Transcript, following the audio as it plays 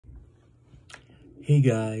Hey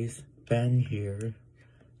guys, Ben here,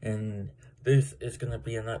 and this is going to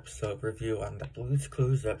be an episode review on the Blue's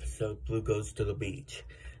Clues episode, Blue Goes to the Beach.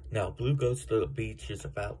 Now, Blue Goes to the Beach is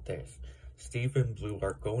about this. Steve and Blue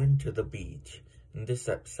are going to the beach. In this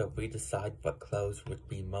episode, we decide what clothes would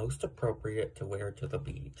be most appropriate to wear to the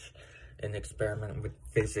beach, and experiment with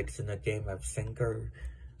physics in a game of sink or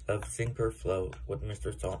float with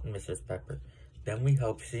Mr. Salt and Mrs. Pepper. Then we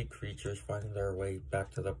help sea creatures find their way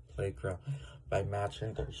back to the playground by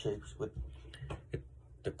matching their shapes with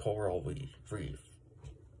the coral reef.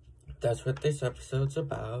 That's what this episode's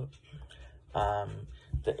about.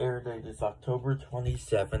 The air date is October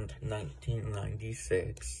 27th,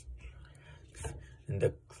 1996. And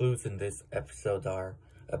the clues in this episode are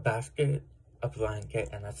a basket, a blanket,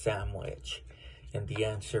 and a sandwich. And the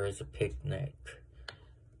answer is a picnic.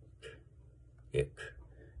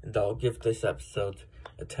 And I'll give this episode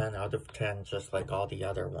a 10 out of 10, just like all the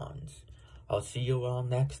other ones. I'll see you all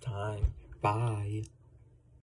next time. Bye.